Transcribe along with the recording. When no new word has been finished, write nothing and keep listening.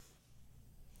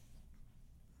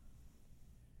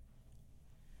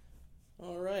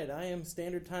I'm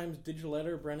Standard Times digital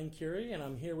editor Brendan Kurie, and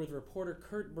I'm here with reporter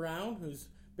Curt Brown, who's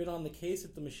been on the case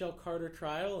at the Michelle Carter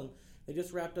trial, and they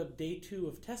just wrapped up day 2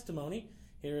 of testimony.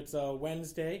 Here it's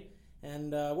Wednesday,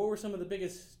 and what were some of the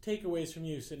biggest takeaways from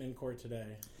you sitting in court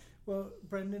today? Well,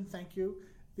 Brendan, thank you.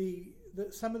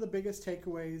 Some of the biggest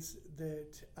takeaways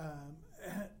that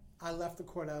I left the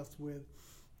courthouse with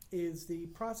is the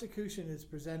prosecution is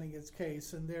presenting its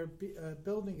case, and they're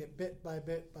building it bit by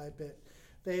bit by bit.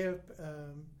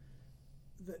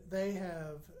 They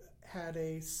have had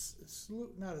a slew,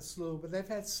 not a slew, but they've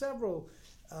had several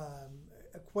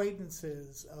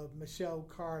acquaintances of Michelle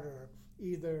Carter,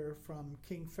 either from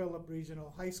King Philip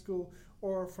Regional High School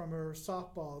or from her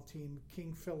softball team,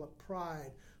 King Philip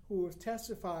Pride, who have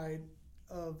testified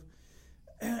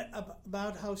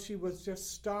about how she was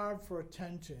just starved for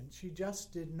attention. She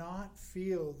just did not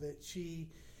feel that she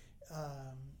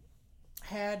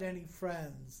had any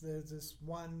friends. There's this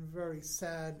one very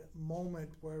sad moment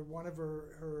where one of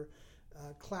her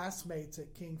classmates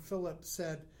at King Philip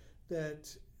said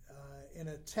that in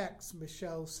a text,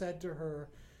 Michelle said to her,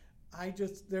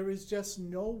 there is just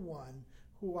no one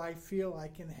who I feel I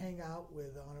can hang out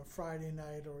with on a Friday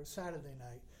night or a Saturday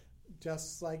night,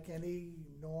 just like any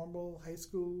normal high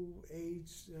school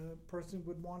age person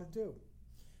would want to do.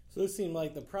 So this seemed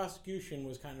like the prosecution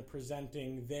was kind of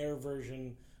presenting their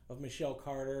version of Michelle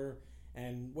Carter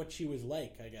and what she was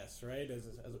like, I guess, right, as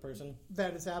a person?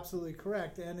 That is absolutely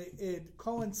correct, and it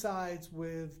coincides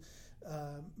with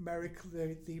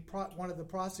one of the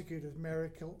prosecutors, Mary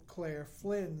Claire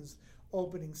Flynn's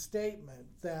opening statement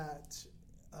that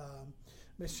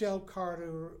Michelle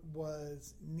Carter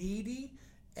was needy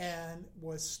and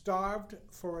was starved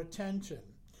for attention,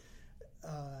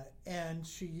 and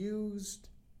she used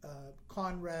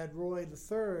Conrad Roy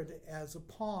III as a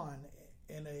pawn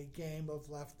in a game of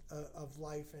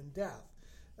life and death.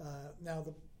 Now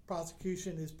the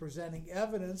prosecution is presenting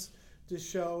evidence to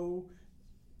show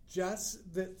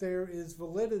just that there is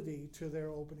validity to their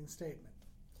opening statement.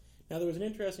 Now there was an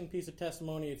interesting piece of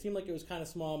testimony. It seemed like it was kind of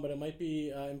small, but it might be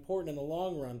important in the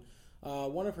long run.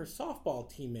 One of her softball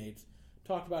teammates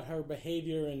talked about her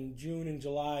behavior in June and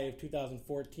July of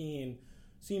 2014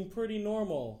 seemed pretty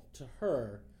normal to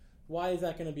her. Why is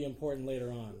that going to be important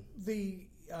later on?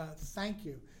 Thank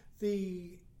you.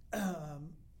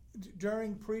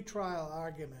 During pretrial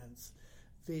arguments,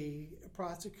 the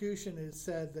prosecution has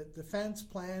said that defense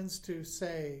plans to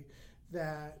say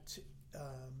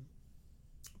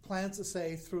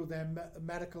through their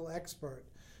medical expert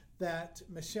that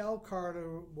Michelle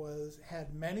Carter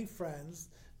had many friends,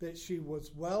 that she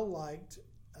was well liked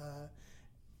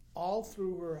all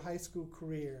through her high school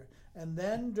career. And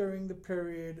then during the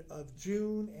period of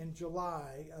June and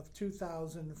July of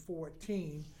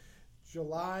 2014,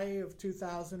 July of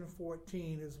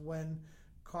 2014 is when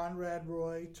Conrad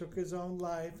Roy took his own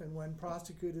life, and when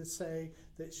prosecutors say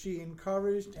that she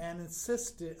encouraged and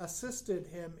assisted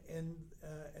him in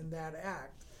that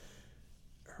act.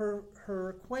 Her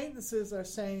acquaintances are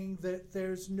saying that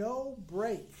there's no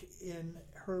break in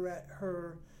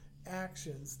her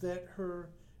actions, that her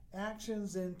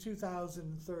actions in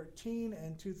 2013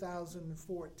 and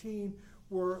 2014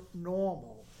 were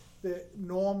normal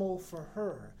for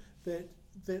her, that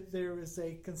there is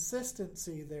a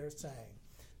consistency, they're saying.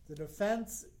 The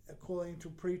defense, according to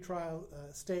pretrial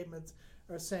statements,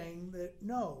 are saying that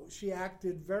no, she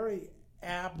acted very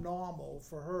abnormal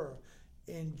for her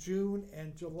in June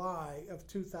and July of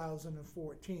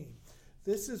 2014.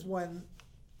 This is when,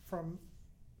 from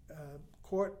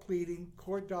court pleading,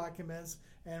 court documents,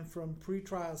 and from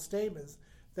pretrial statements,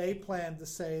 they plan to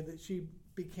say that she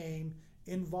became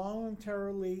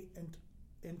involuntarily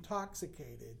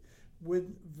intoxicated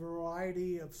with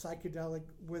variety of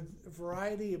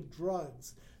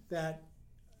drugs that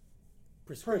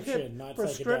prescription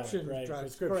drugs,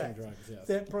 yes,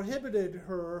 that prohibited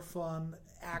her from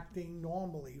acting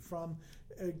normally, from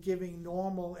giving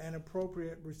normal and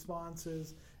appropriate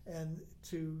responses and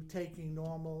to taking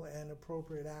normal and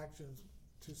appropriate actions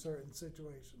to certain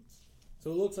situations.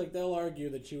 So it looks like they'll argue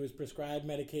that she was prescribed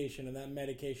medication, and that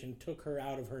medication took her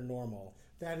out of her normal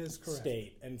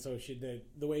state. And so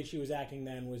the way she was acting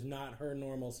then was not her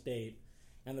normal state,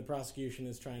 and the prosecution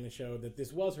is trying to show that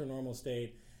this was her normal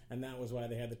state, and that was why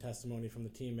they had the testimony from the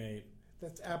teammate.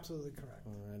 That's absolutely correct.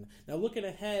 All right. Now, looking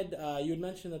ahead, you had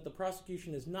mentioned that the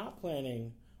prosecution is not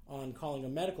planning on calling a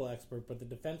medical expert, but the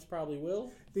defense probably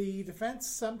will? The defense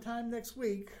sometime next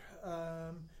week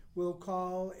will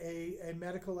call a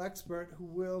medical expert who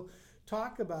will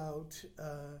talk about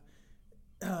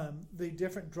the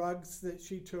different drugs that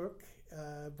she took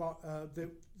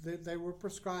that they were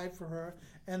prescribed for her,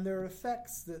 and their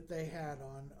effects that they had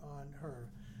on her.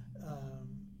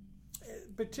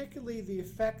 Particularly the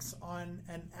effects on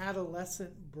an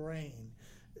adolescent brain.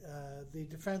 The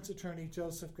defense attorney,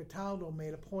 Joseph Cataldo,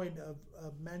 made a point of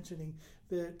mentioning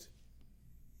that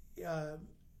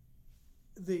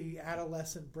the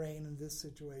adolescent brain in this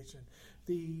situation.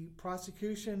 The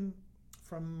prosecution,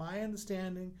 from my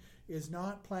understanding, is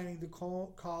not planning to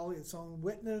call its own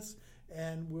witness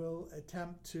and will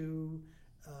attempt to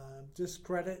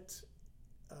discredit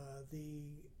the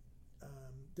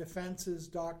defense's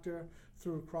doctor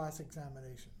through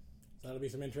cross-examination. That'll be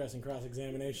some interesting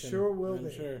cross-examination. Sure will I'm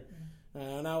be. sure.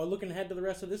 Now, looking ahead to the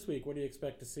rest of this week, what do you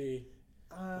expect to see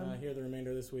here the remainder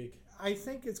of this week? I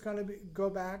think it's going to go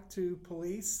back to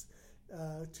police,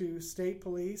 to state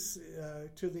police,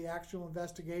 to the actual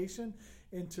investigation,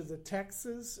 into the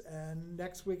Texas, and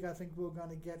next week I think we're going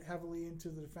to get heavily into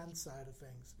the defense side of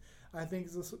things. I think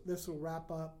this will wrap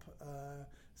up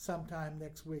sometime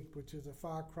next week, which is a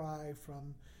far cry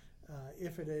from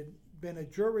if it had been a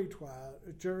jury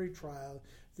trial,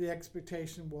 the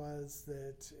expectation was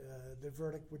that the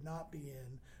verdict would not be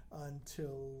in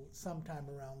until sometime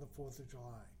around the 4th of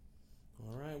July.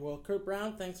 All right. Well, Curt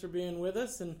Brown, thanks for being with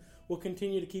us, and we'll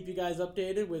continue to keep you guys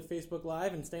updated with Facebook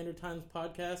Live and Standard Times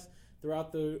podcasts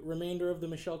throughout the remainder of the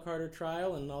Michelle Carter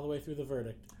trial and all the way through the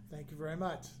verdict. Thank you very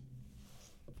much.